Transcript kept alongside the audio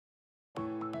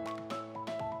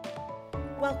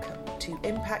Welcome to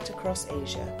Impact Across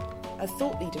Asia, a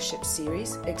thought leadership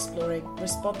series exploring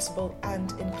responsible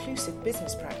and inclusive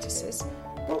business practices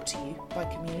brought to you by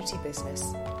Community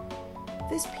Business.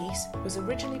 This piece was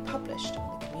originally published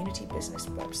on the Community Business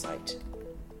website.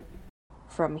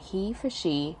 From he for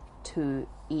she to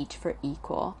each for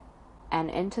equal,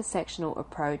 an intersectional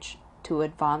approach to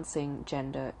advancing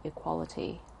gender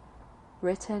equality.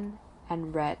 Written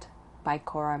and read by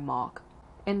Cora Mark.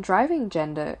 In driving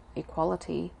gender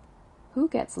equality, who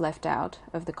gets left out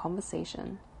of the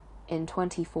conversation? In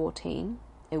 2014,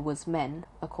 it was men,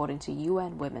 according to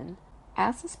UN Women.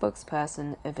 As the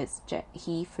spokesperson of its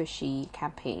He for She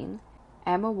campaign,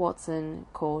 Emma Watson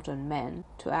called on men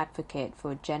to advocate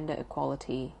for gender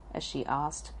equality as she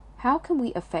asked, "How can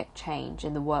we affect change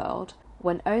in the world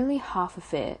when only half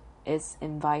of it is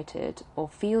invited or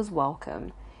feels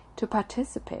welcome to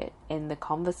participate in the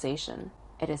conversation?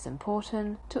 It is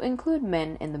important to include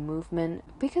men in the movement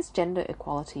because gender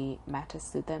equality matters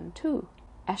to them too."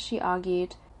 As she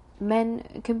argued,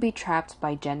 men can be trapped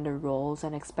by gender roles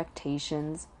and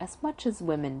expectations as much as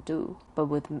women do, but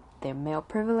with their male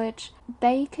privilege,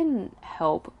 they can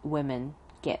help women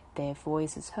get their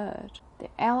voices heard. Their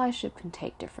allyship can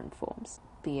take different forms,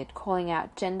 be it calling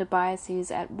out gender biases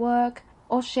at work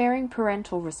or sharing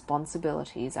parental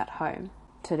responsibilities at home.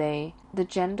 Today, the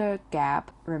gender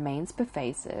gap remains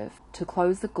pervasive. To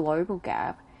close the global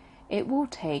gap, it will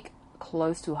take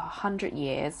close to 100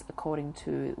 years, according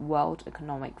to World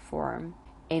Economic Forum.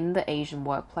 In the Asian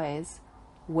workplace,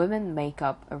 women make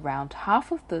up around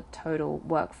half of the total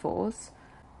workforce,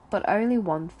 but only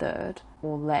 1/3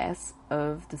 or less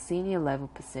of the senior level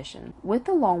position. With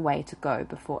a long way to go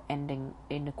before ending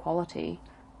inequality,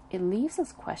 it leaves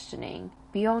us questioning,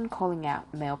 beyond calling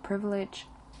out male privilege,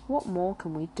 what more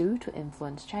can we do to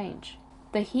influence change?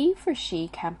 The He for She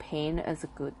campaign is a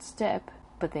good step,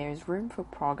 but there is room for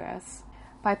progress.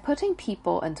 By putting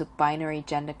people into binary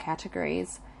gender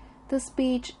categories, the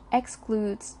speech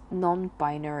excludes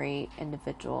non-binary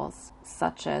individuals,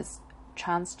 such as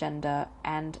transgender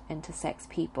and intersex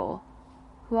people,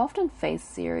 who often face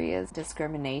serious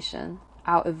discrimination.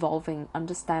 Our evolving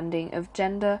understanding of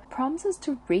gender prompts us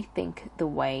to rethink the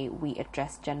way we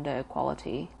address gender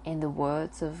equality. In the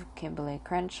words of Kimberly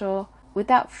Crenshaw,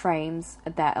 without frames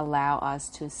that allow us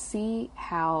to see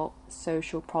how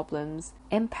social problems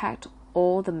impact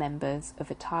all the members of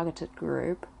a targeted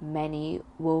group, many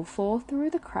will fall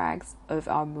through the cracks of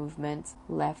our movements,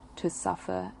 left to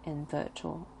suffer in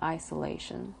virtual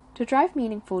isolation. To drive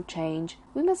meaningful change,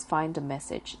 we must find a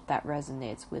message that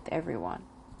resonates with everyone.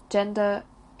 Gender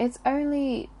is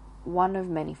only one of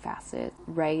many facets.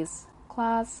 Race,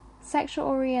 class, sexual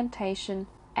orientation,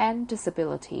 and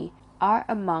disability are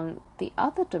among the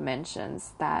other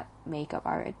dimensions that make up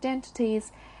our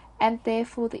identities and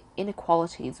therefore the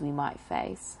inequalities we might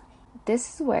face.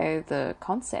 This is where the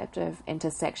concept of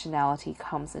intersectionality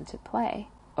comes into play.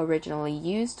 Originally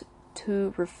used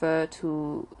to refer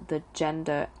to the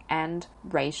gender and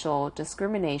racial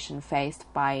discrimination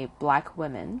faced by Black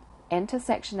women,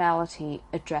 intersectionality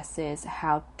addresses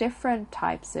how different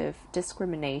types of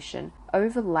discrimination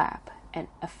overlap and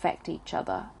affect each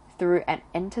other. Through an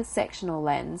intersectional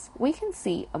lens, we can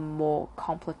see a more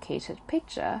complicated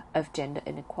picture of gender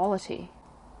inequality.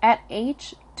 Add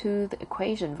age to the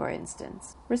equation, for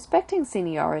instance. Respecting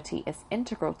seniority is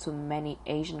integral to many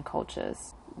Asian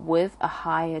cultures. With a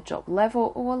higher job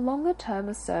level or a longer term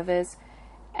of service,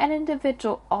 an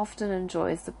individual often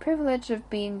enjoys the privilege of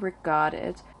being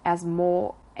regarded as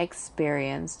more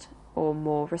experienced or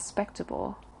more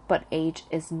respectable. But age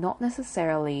is not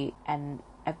necessarily an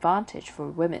advantage for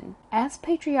women, as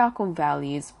patriarchal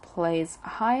values place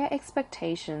higher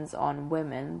expectations on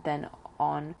women than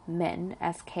on men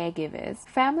as caregivers.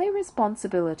 Family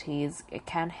responsibilities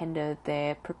can hinder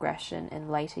their progression in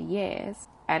later years.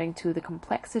 Adding to the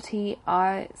complexity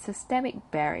are systemic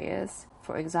barriers.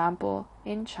 For example,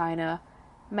 in China,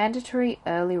 mandatory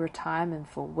early retirement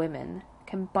for women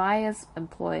can bias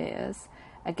employers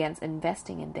against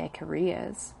investing in their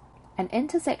careers. An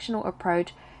intersectional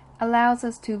approach allows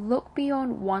us to look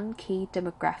beyond one key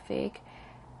demographic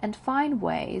and find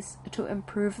ways to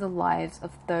improve the lives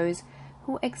of those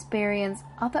who experience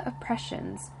other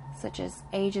oppressions such as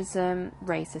ageism,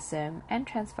 racism, and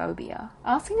transphobia.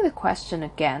 Asking the question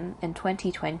again in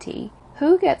 2020,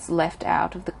 who gets left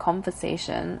out of the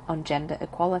conversation on gender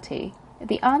equality?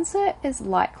 The answer is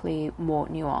likely more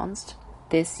nuanced.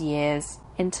 This year's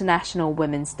International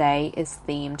Women's Day is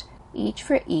themed Each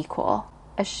for Equal,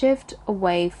 a shift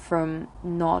away from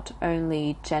not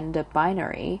only gender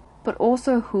binary, but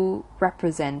also who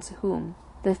represents whom.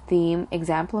 The theme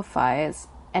exemplifies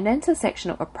an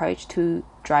intersectional approach to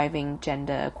driving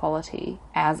gender equality.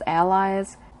 As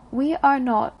allies, we are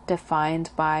not defined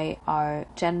by our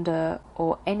gender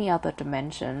or any other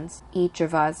dimensions. Each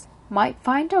of us might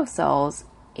find ourselves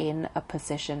in a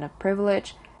position of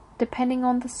privilege depending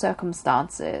on the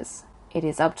circumstances. It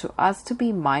is up to us to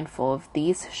be mindful of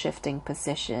these shifting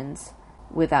positions.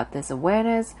 Without this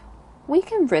awareness, we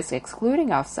can risk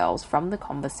excluding ourselves from the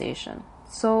conversation.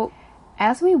 So,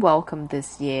 as we welcome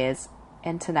this year's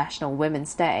International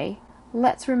Women's Day,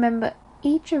 let's remember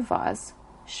each of us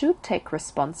should take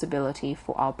responsibility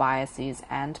for our biases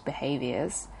and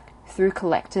behaviors. Through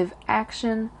collective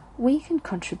action, we can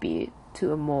contribute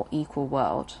to a more equal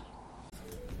world.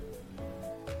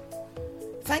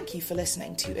 Thank you for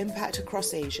listening to Impact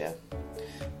Across Asia.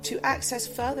 To access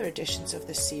further editions of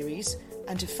this series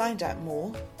and to find out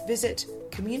more, visit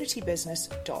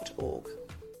communitybusiness.org.